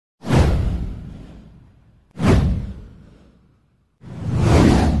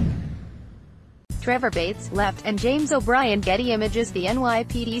Trevor Bates, left, and James O'Brien. Getty Images. The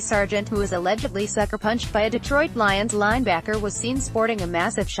NYPD sergeant who was allegedly sucker-punched by a Detroit Lions linebacker was seen sporting a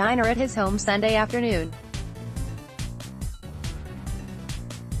massive shiner at his home Sunday afternoon.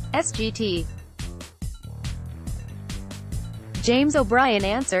 SGT. James O'Brien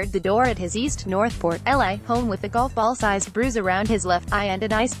answered the door at his East Northport, LA, home with a golf ball-sized bruise around his left eye and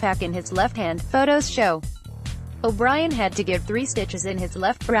an ice pack in his left hand, photos show. O'Brien had to give 3 stitches in his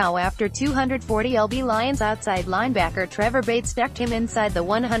left brow after 240 lb Lions outside linebacker Trevor Bates decked him inside the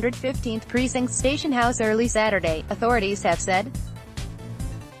 115th Precinct station house early Saturday, authorities have said.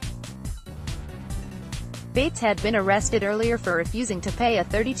 Bates had been arrested earlier for refusing to pay a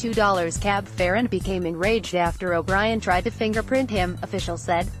 $32 cab fare and became enraged after O'Brien tried to fingerprint him, officials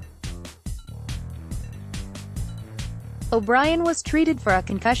said. O'Brien was treated for a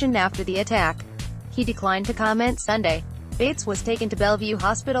concussion after the attack. He declined to comment Sunday. Bates was taken to Bellevue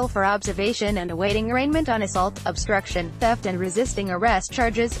Hospital for observation and awaiting arraignment on assault, obstruction, theft and resisting arrest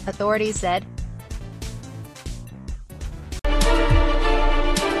charges, authorities said.